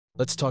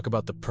Let's talk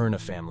about the Perna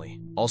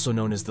family, also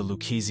known as the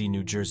Lucchese,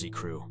 New Jersey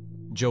crew.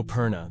 Joe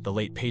Perna, the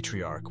late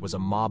patriarch, was a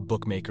mob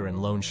bookmaker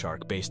and loan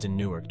shark based in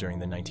Newark during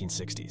the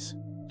 1960s.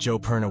 Joe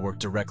Perna worked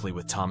directly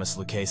with Thomas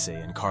Lucchese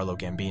and Carlo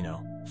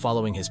Gambino.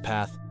 Following his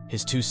path,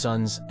 his 2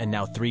 sons and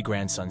now 3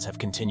 grandsons have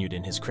continued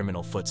in his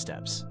criminal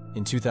footsteps.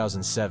 In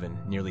 2007,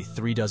 nearly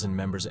 36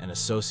 members and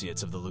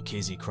associates of the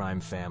Lucchese Crime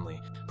Family,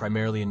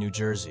 primarily in New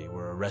Jersey,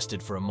 were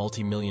arrested for a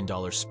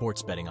multi-million-dollar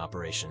sports betting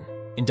operation.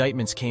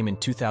 Indictments came in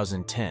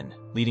 2010,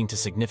 leading to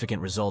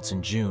significant results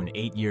in June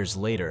 8 years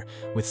later,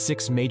 with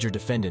 6 major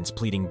defendants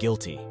pleading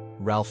guilty.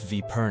 Ralph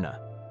V. Perna,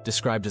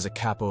 described as a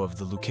capo of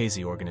the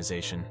Lucchese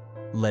organization,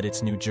 led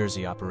its New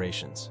Jersey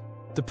operations.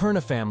 The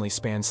Perna family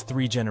spans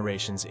 3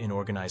 generations in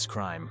organized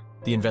crime.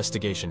 The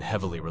investigation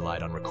heavily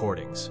relied on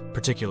recordings,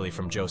 particularly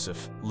from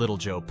Joseph "Little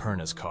Joe"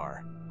 Perna's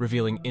car,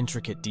 revealing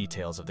intricate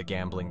details of the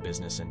gambling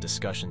business and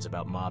discussions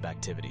about mob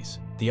activities.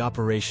 The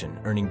operation,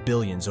 earning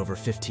billions over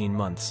 15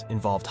 months,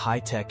 involved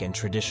high-tech and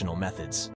traditional methods.